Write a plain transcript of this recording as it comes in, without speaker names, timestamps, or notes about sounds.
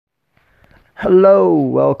Hello,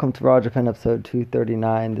 welcome to Raw Japan episode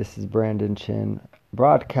 239. This is Brandon Chin,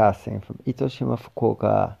 broadcasting from Itoshima,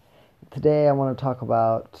 Fukuoka. Today I want to talk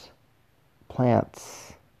about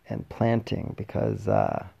plants and planting because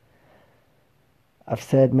I've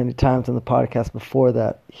said many times on the podcast before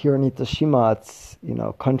that here in Itoshima it's,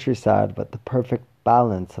 countryside, but the perfect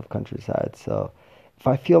balance of countryside. So if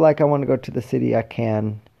I feel like I want to go to the city, I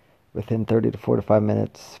can within 30 to 45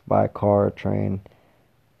 minutes by car or train.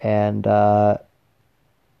 And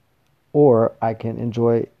or I can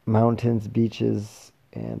enjoy mountains, beaches,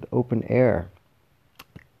 and open air.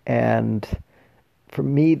 And for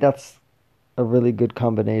me, that's a really good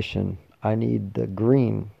combination. I need the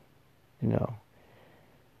green,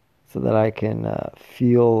 so that I can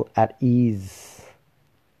feel at ease.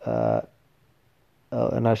 And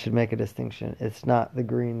I should make a distinction. It's not the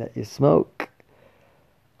green that you smoke,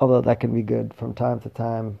 although that can be good from time to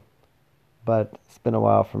time, but it's been a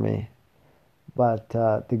while for me. But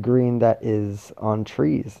the green that is on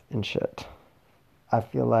trees and shit. I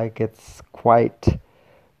feel like it's quite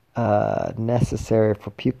necessary for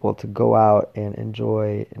people to go out and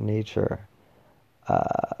enjoy nature.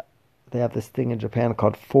 They have this thing in Japan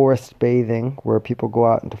called forest bathing, where people go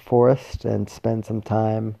out into forest and spend some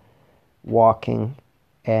time walking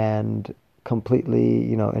and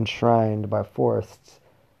completely, enshrined by forests.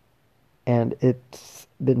 And it's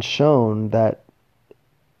been shown that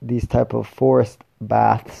these type of forest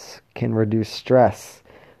baths can reduce stress,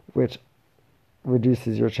 which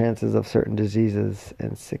reduces your chances of certain diseases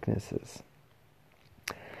and sicknesses.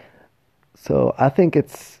 So I think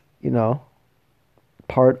it's,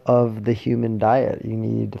 part of the human diet. You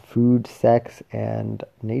need food, sex, and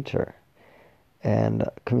nature. And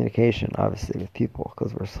communication, obviously, with people,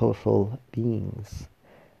 because we're social beings.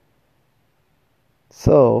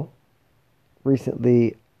 So,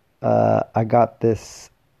 recently, I got this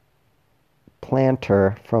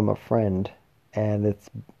planter from a friend, and it's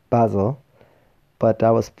basil. But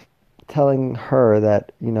I was telling her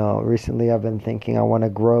that, recently I've been thinking I want to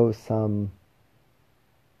grow some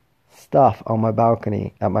stuff on my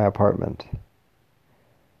balcony at my apartment.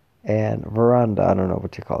 And veranda, I don't know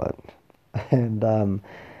what you call it. And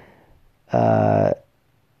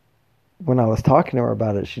when I was talking to her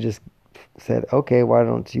about it, she just said, okay, why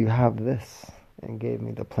don't you have this? And gave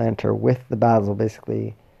me the planter with the basil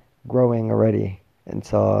basically growing already. And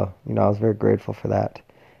so, I was very grateful for that.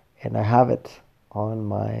 And I have it on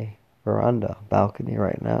my veranda balcony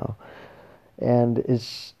right now. And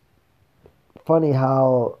it's funny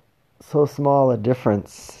how so small a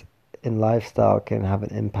difference in lifestyle can have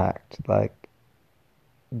an impact. Like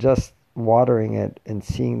just watering it and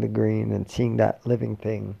seeing the green and seeing that living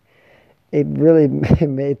thing, it really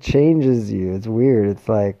it changes you. It's weird. It's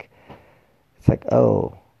like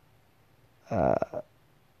oh,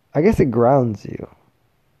 I guess it grounds you,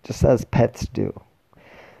 just as pets do.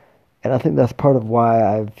 And I think that's part of why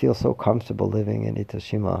I feel so comfortable living in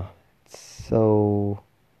Itoshima. It's so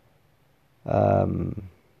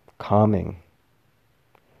calming.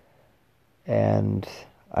 And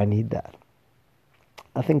I need that.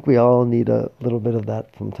 I think we all need a little bit of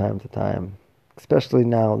that from time to time, especially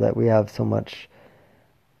now that we have so much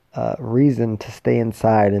reason to stay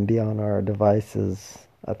inside and be on our devices.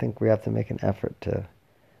 I think we have to make an effort to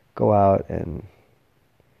go out and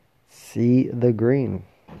see the green.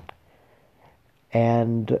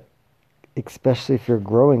 And especially if you're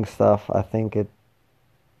growing stuff, I think it,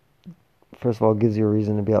 first of all, gives you a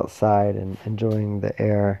reason to be outside and enjoying the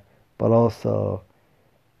air, but also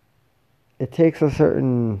it takes a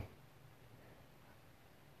certain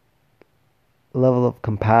level of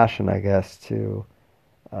compassion, I guess, to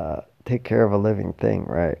take care of a living thing,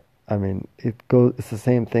 right? I mean, it's the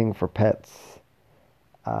same thing for pets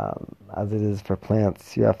as it is for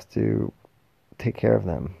plants. You have to take care of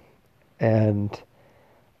them. And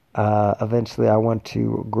eventually I want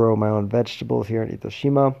to grow my own vegetables here in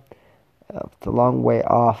Itoshima. It's a long way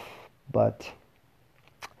off, but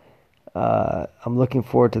I'm looking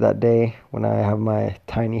forward to that day when I have my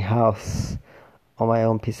tiny house on my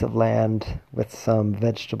own piece of land with some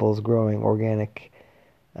vegetables growing organic.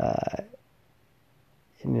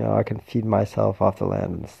 I can feed myself off the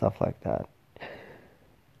land and stuff like that.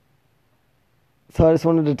 So I just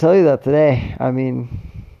wanted to tell you that today. I mean,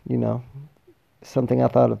 something I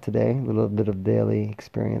thought of today, a little bit of daily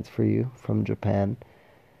experience for you from Japan.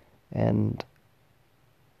 And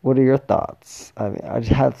what are your thoughts? I mean, I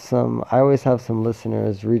always have some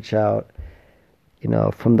listeners reach out,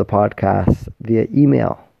 from the podcast via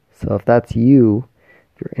email. So if that's you,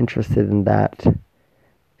 if you're interested in that,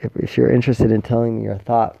 if you're interested in telling me your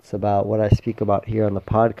thoughts about what I speak about here on the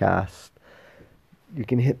podcast, you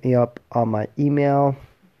can hit me up on my email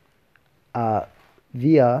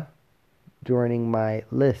via joining my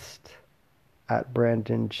list at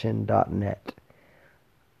brandonchin.net,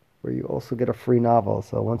 where you also get a free novel.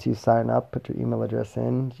 So once you sign up, put your email address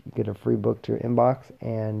in, you get a free book to your inbox,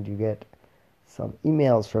 and you get some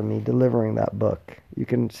emails from me delivering that book. You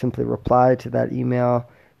can simply reply to that email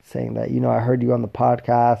saying that, I heard you on the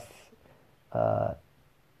podcast. Uh,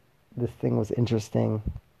 this thing was interesting.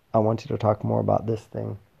 I want you to talk more about this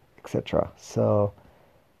thing, etc. So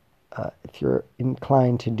if you're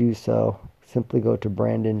inclined to do so, simply go to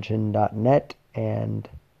brandonchin.net and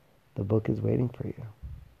the book is waiting for you.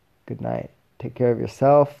 Good night. Take care of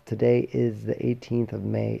yourself. Today is the 18th of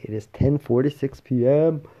May. It is 10:46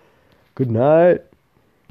 p.m. Good night.